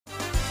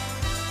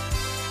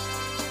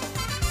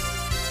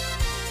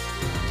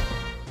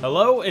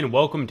Hello and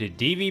welcome to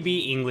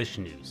DVB English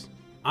News.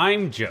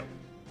 I'm Joe,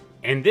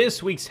 and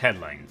this week's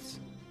headlines.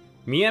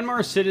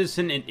 Myanmar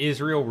citizen in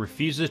Israel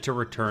refuses to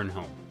return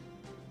home.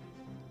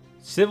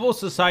 Civil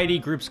society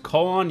groups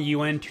call on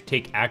UN to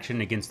take action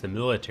against the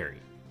military.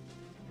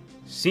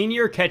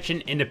 Senior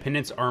Kachin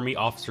Independence Army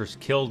officers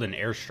killed in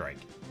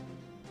airstrike.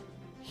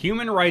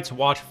 Human Rights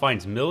Watch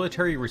finds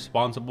military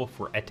responsible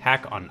for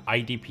attack on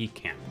IDP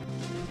camp.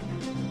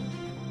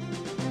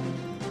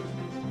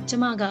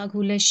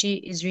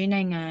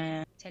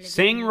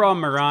 Sangra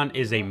Maran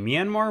is a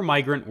Myanmar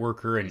migrant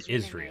worker in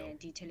Israel.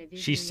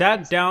 She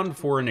sat down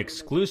for an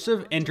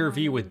exclusive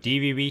interview with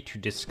DVB to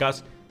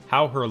discuss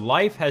how her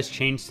life has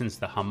changed since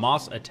the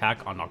Hamas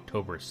attack on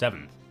October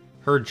 7th.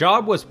 Her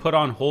job was put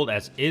on hold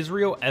as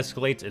Israel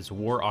escalates its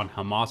war on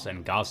Hamas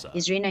and Gaza.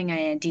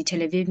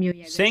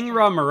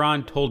 Sangra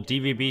Maran told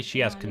DVB she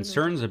has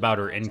concerns about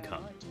her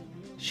income.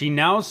 She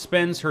now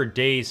spends her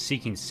days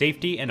seeking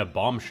safety in a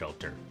bomb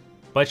shelter.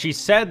 But she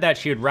said that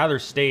she would rather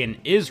stay in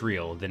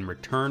Israel than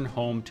return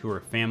home to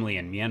her family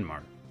in Myanmar.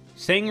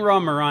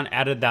 Sangra Maran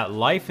added that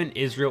life in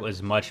Israel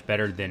is much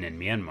better than in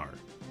Myanmar.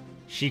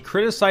 She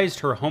criticized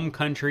her home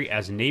country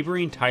as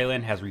neighboring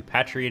Thailand has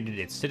repatriated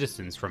its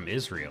citizens from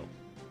Israel.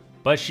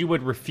 But she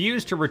would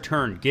refuse to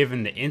return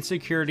given the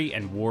insecurity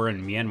and war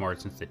in Myanmar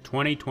since the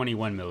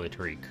 2021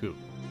 military coup.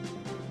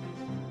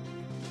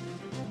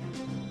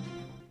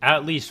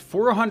 At least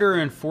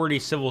 440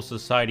 civil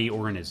society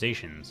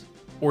organizations,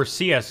 or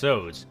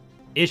CSOs,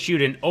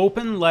 issued an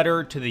open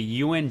letter to the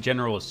UN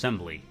General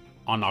Assembly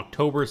on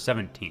October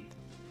 17th.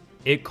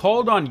 It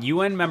called on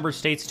UN member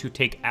states to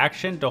take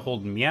action to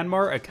hold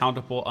Myanmar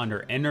accountable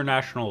under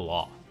international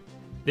law.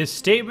 This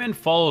statement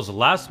follows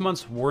last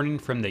month's warning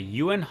from the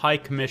UN High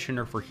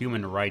Commissioner for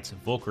Human Rights,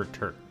 Volker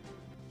Turk,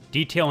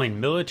 detailing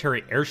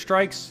military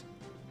airstrikes,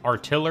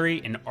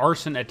 artillery, and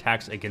arson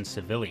attacks against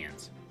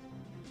civilians.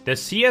 The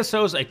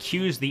CSOs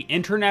accuse the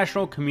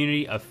international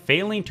community of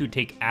failing to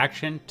take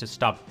action to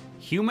stop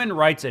human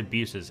rights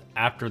abuses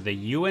after the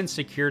UN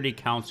Security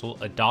Council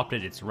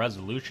adopted its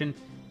resolution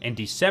in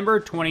December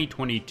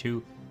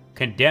 2022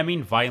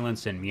 condemning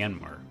violence in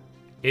Myanmar.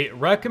 It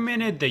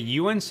recommended the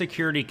UN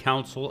Security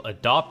Council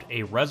adopt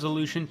a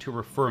resolution to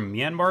refer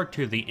Myanmar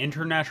to the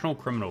International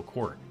Criminal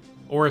Court,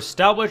 or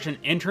establish an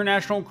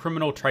international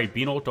criminal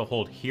tribunal to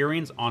hold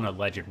hearings on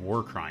alleged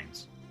war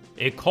crimes.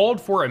 It called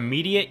for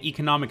immediate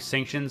economic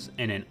sanctions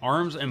and an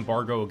arms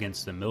embargo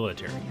against the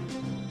military.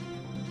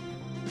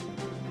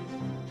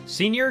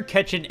 Senior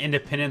Kachin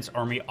Independence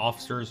Army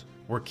officers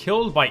were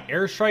killed by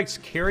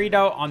airstrikes carried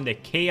out on the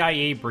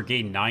KIA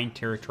Brigade 9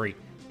 territory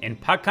in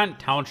Pakant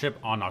Township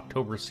on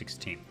October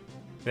 16th.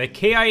 The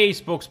KIA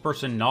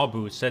spokesperson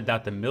Nabu said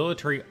that the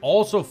military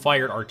also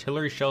fired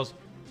artillery shells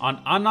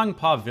on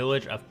Anangpa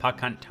village of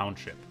Pakant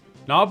Township.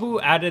 Nabu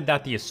added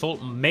that the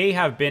assault may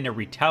have been a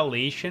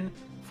retaliation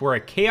for a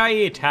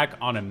KIA attack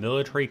on a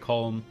military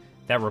column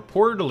that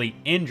reportedly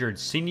injured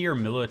senior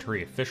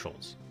military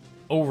officials.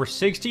 Over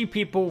 60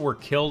 people were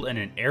killed in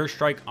an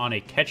airstrike on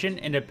a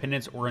Kachin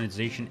Independence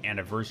Organization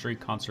anniversary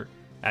concert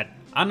at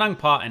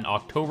Anangpa in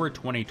October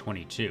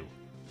 2022.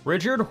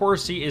 Richard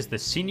Horsey is the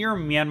senior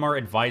Myanmar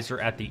advisor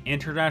at the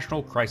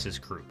International Crisis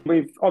Group.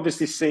 We've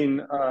obviously seen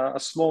a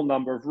small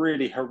number of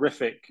really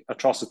horrific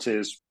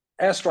atrocities.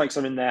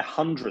 Airstrikes are in their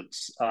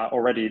hundreds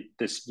already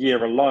this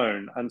year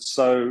alone. And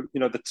so,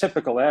 the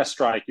typical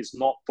airstrike is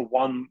not the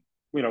one,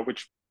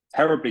 which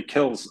terribly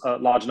kills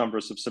large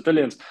numbers of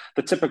civilians.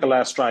 The typical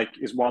airstrike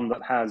is one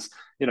that has,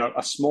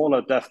 a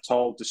smaller death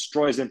toll,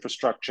 destroys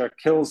infrastructure,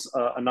 kills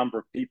a number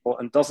of people,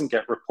 and doesn't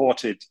get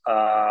reported,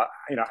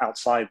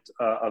 outside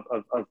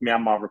of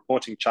Myanmar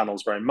reporting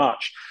channels very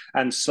much.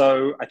 And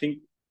so I think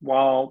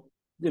while,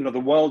 the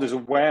world is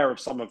aware of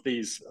some of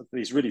these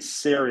really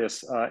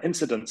serious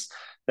incidents,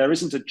 there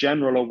isn't a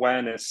general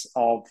awareness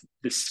of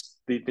this,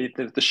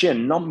 the sheer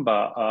number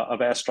of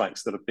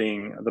airstrikes that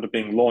are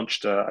being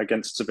launched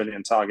against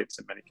civilian targets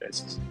in many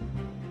cases.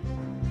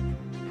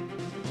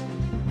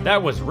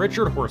 That was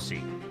Richard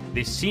Horsey,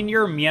 the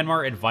senior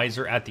Myanmar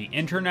advisor at the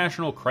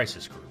International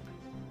Crisis Group.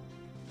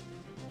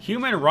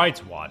 Human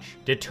Rights Watch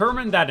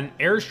determined that an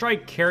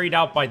airstrike carried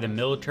out by the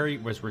military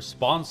was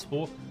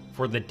responsible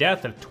for the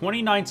death of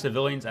 29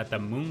 civilians at the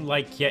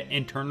Moonlight Kiet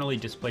Internally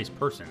Displaced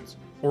Persons,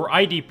 or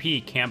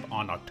IDP camp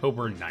on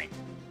October 9th.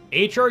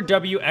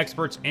 HRW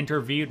experts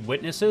interviewed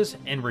witnesses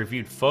and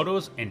reviewed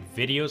photos and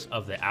videos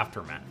of the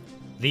aftermath.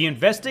 The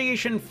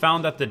investigation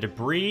found that the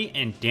debris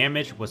and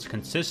damage was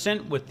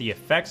consistent with the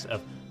effects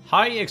of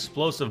high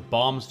explosive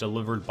bombs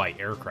delivered by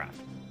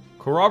aircraft,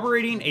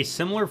 corroborating a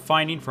similar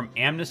finding from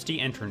Amnesty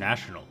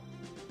International.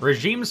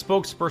 Regime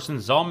spokesperson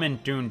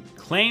Zalmin Dun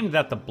claimed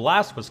that the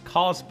blast was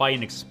caused by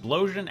an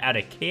explosion at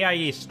a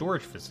KIA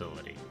storage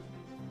facility.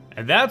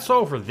 And that's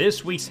all for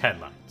this week's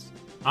headlines.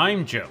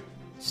 I'm Joe.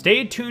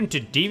 Stay tuned to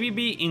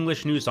DVB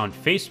English News on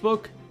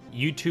Facebook,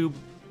 YouTube,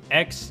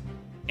 X,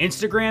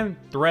 Instagram,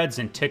 Threads,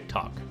 and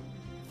TikTok.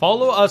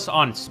 Follow us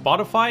on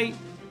Spotify,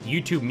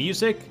 YouTube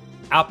Music,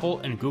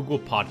 Apple, and Google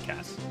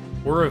Podcasts.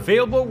 We're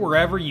available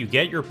wherever you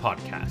get your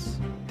podcasts.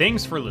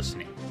 Thanks for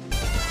listening.